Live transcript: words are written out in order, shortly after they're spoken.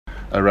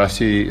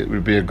Rassie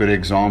would be a good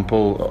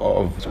example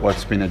of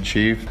what's been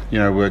achieved.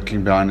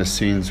 Working behind the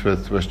scenes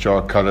with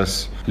Jar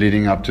Cullis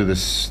leading up to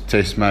this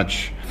test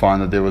match,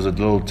 find that there was a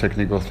little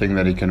technical thing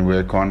that he can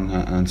work on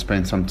and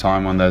spend some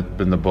time on that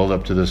in the build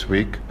up to this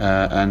week,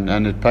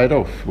 and it paid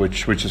off,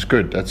 which is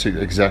good. That's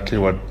exactly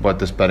what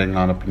this batting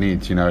lineup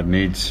needs. It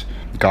needs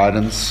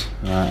guidance,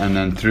 and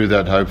then through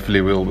that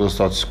hopefully we'll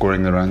start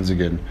scoring the runs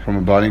again. From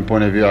a bowling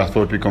point of view, I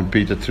thought we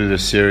competed through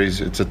this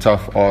series. It's a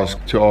tough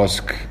ask to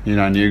ask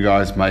new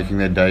guys making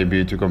their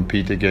debut to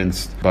compete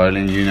against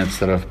bowling units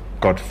that have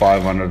got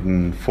 500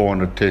 and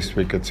 400 test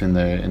wickets in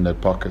their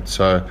pocket.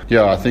 So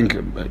yeah, I think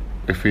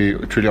if we're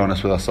truly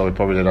honest with ourselves, we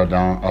probably let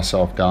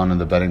ourselves down in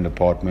the batting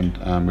department.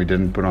 We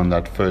didn't put on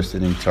that first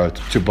inning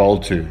to bowl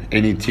to.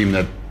 Any team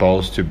that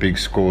bowls to big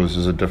scores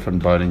is a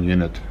different bowling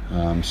unit.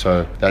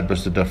 So that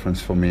was the difference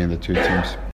for me in the two teams.